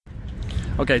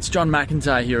Okay, it's John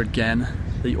McIntyre here again,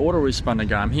 the autoresponder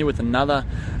guy. I'm here with another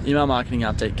email marketing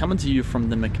update coming to you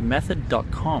from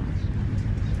themcmethod.com.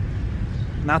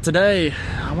 Now today,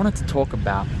 I wanted to talk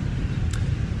about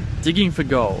digging for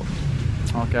gold.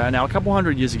 Okay, now a couple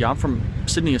hundred years ago, I'm from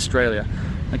Sydney, Australia.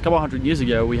 A couple hundred years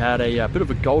ago, we had a bit of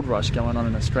a gold rush going on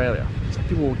in Australia. So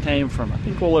people came from, I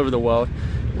think, all over the world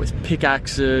with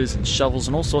pickaxes and shovels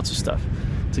and all sorts of stuff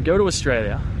to go to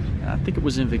Australia. And I think it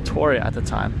was in Victoria at the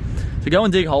time, to go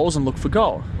and dig holes and look for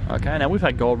gold. Okay, now we've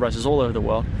had gold rushes all over the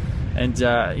world, and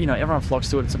everyone flocks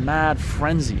to it. It's a mad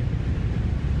frenzy.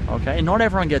 Okay, and not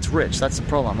everyone gets rich. That's the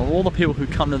problem. Of all the people who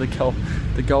come to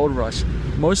the gold rush,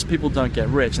 most people don't get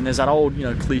rich. And there's that old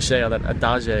cliche, or that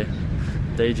adage,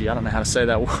 I don't know how to say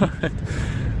that word,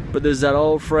 but there's that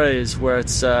old phrase where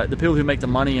it's the people who make the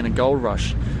money in a gold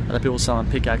rush are the people selling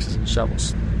pickaxes and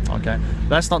shovels. Okay,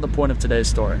 that's not the point of today's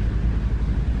story.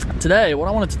 Today, what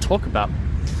I wanted to talk about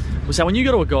was how when you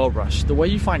go to a gold rush, the way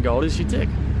you find gold is you dig.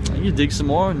 And you dig some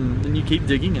more, and then you keep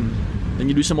digging, and then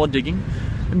you do some more digging.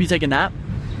 Maybe you take a nap.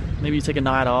 Maybe you take a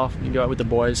night off. You go out with the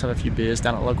boys, have a few beers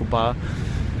down at a local bar.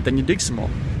 Then you dig some more,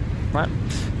 right?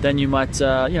 Then you might,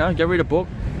 go read a book.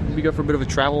 Maybe go for a bit of a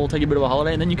travel, take a bit of a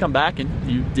holiday, and then you come back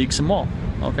and you dig some more,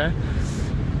 okay?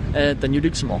 And then you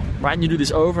dig some more, right? And you do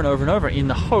this over and over and over in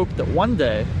the hope that one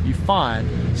day you find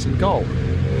some gold,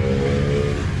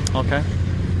 okay?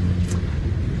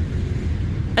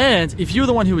 And if you were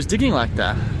the one who was digging like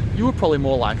that, you were probably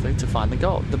more likely to find the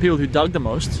gold. The people who dug the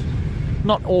most,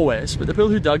 not always, but the people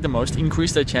who dug the most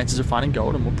increased their chances of finding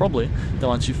gold and were probably the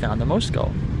ones who found the most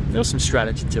gold. There was some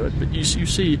strategy to it, but you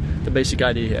see the basic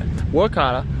idea here. Work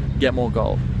harder, get more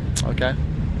gold, okay?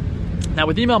 Now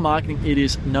with email marketing, it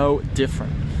is no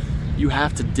different. You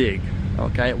have to dig,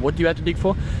 okay? What do you have to dig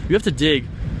for? You have to dig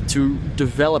to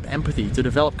develop empathy, to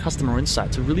develop customer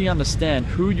insight, to really understand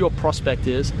who your prospect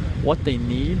is, what they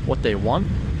need, what they want.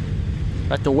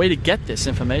 Like, the way to get this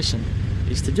information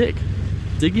is to dig.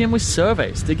 Dig in with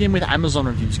surveys, dig in with Amazon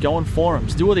reviews, go on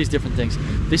forums, do all these different things.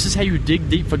 This is how you dig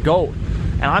deep for gold.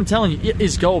 And I'm telling you, it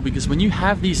is gold, because when you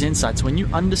have these insights, when you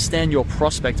understand your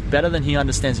prospect better than he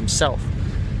understands himself,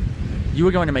 you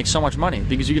are going to make so much money,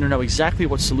 because you're going to know exactly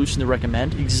what solution to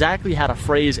recommend, exactly how to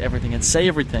phrase everything and say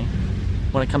everything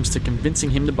when it comes to convincing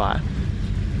him to buy.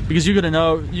 Because you're going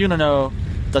to know,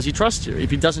 does he trust you?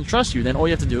 If he doesn't trust you, then all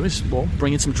you have to do is,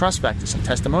 bring in some trust factors, some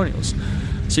testimonials.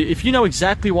 So if you know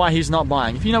exactly why he's not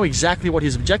buying, if you know exactly what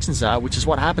his objections are, which is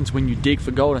what happens when you dig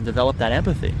for gold and develop that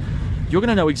empathy, you're going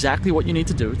to know exactly what you need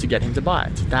to do to get him to buy.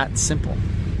 It's that simple.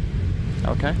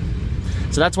 Okay?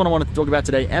 So that's what I wanted to talk about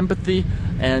today, empathy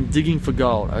and digging for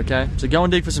gold, okay? So go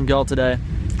and dig for some gold today.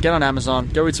 Get on Amazon,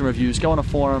 go read some reviews, go on a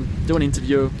forum, do an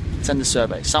interview, send a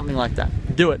survey, something like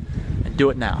that. Do it, and do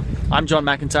it now. I'm John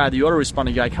McIntyre, the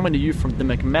autoresponder guy, coming to you from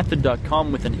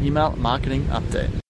themcmethod.com with an email marketing update.